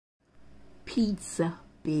pizza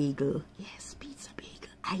bagel. Yes, pizza bagel.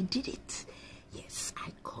 I did it. Yes,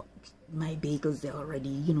 I cut my bagels. They're already,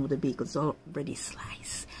 you know, the bagels are already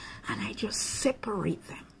sliced. And I just separate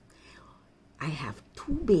them. I have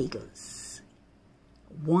two bagels.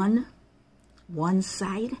 One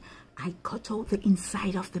side, I cut out the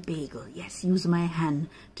inside of the bagel. Yes, use my hand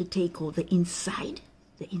to take out the inside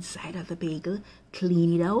of the bagel,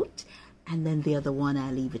 clean it out, and then the other one,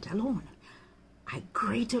 I leave it alone. I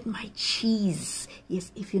grated my cheese.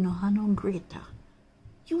 Yes, if you know how to grater,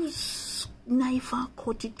 use knife and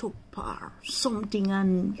cut it up or something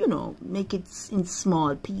and, you know, make it in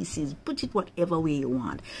small pieces. Put it whatever way you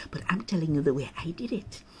want. But I'm telling you the way I did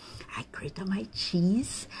it. I grated my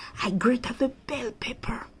cheese. I grated the bell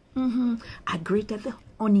pepper. I grated the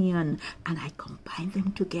onion and I combined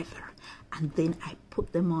them together. And then I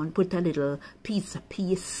put them on, put a little piece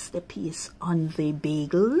on the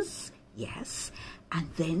bagels. Yes. And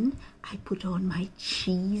then I put on my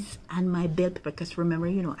cheese and my bell pepper. Because remember,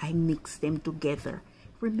 you know, I mix them together.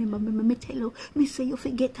 Remember, me tell you, me say you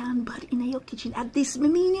forget on bad in your kitchen. At this, me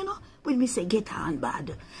mean, you know, when me say get on bad.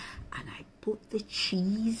 And I put the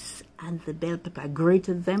cheese and the bell pepper,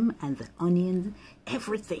 grated them, and the onions,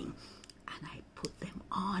 everything. And I put them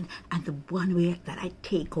on. And the one way that I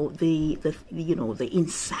take out the you know, the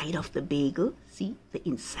inside of the bagel, see, the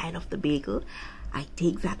inside of the bagel, I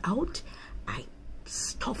take that out. I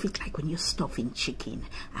stuff it like when you're stuffing chicken,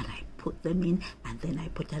 and I put them in, and then I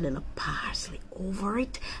put a little parsley over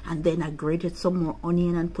it, and then I grated some more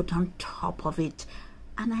onion and put on top of it,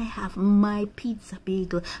 and I have my pizza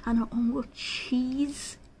bagel and on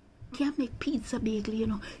cheese. Can't make pizza bagel, you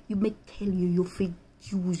know. You may tell you fit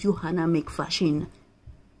use your hand and make fashion.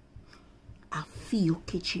 I feel your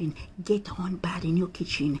kitchen. Get on bad in your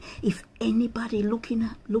kitchen. If anybody looking,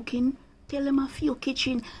 tell them I feel your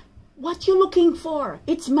kitchen. What you looking for?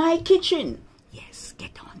 It's my kitchen. Yes,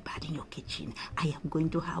 get on bad in your kitchen. I am going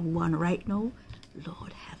to have one right now.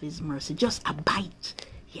 Lord have his mercy. Just a bite.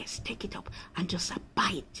 Yes, take it up and just a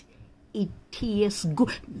bite. It tastes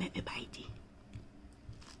good. Let me bite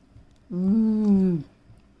it.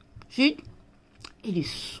 See? It is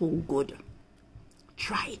so good.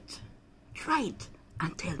 Try it. Try it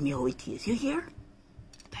and tell me how it is. You hear?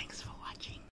 Thanks for